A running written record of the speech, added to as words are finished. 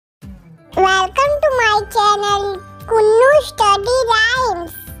channel Kunnu Study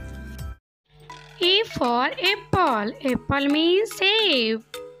Rhymes. A for apple. Apple means save.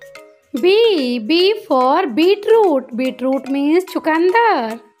 B for beetroot. Beetroot means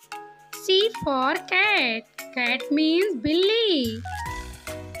chukandar. C for cat. Cat means billy.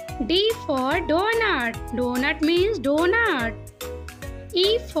 D for donut. Donut means donut.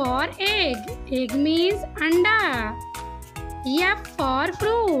 E for egg. Egg means anda. F for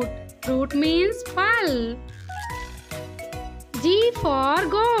fruit. Fruit means phal. G for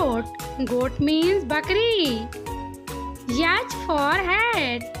goat. Goat means bakri. H for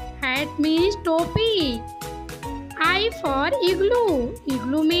hat. Hat means topi. I for igloo.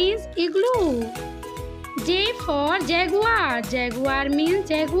 Igloo means igloo. J for jaguar. Jaguar means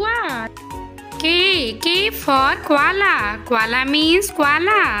jaguar. K for koala. Koala means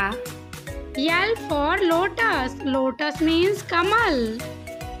koala. L for lotus. Lotus means kamal.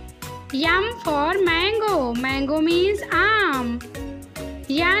 M for mango. Mango means aam.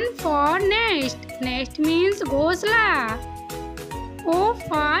 N for nest. Nest means ghosla. O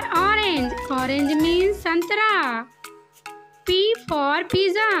for orange. Orange means santra. P for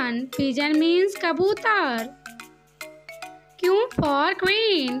pigeon. Pigeon means kabutar. Q for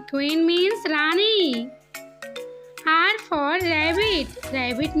queen. Queen means rani. R for rabbit.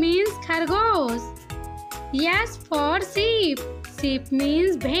 Rabbit means khargosh. S for sheep. Sheep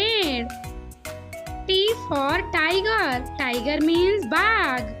means bhed. T for tiger. Tiger means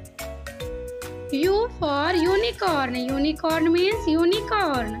bag. U for unicorn. Unicorn means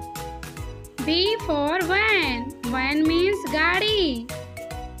unicorn. V for van. Van means gaadi.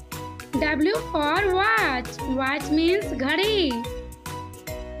 W for watch. Watch means ghadi.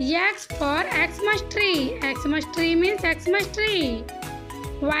 X for Xmas tree. Xmas tree means Xmas tree.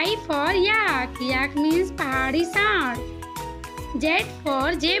 Y for yak. Yak means pahadi saand. Z for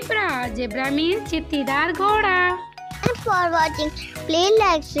zebra. Zebra means chittidar ghoda. Thanks for watching. Please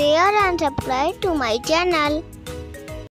like, share and subscribe to my channel.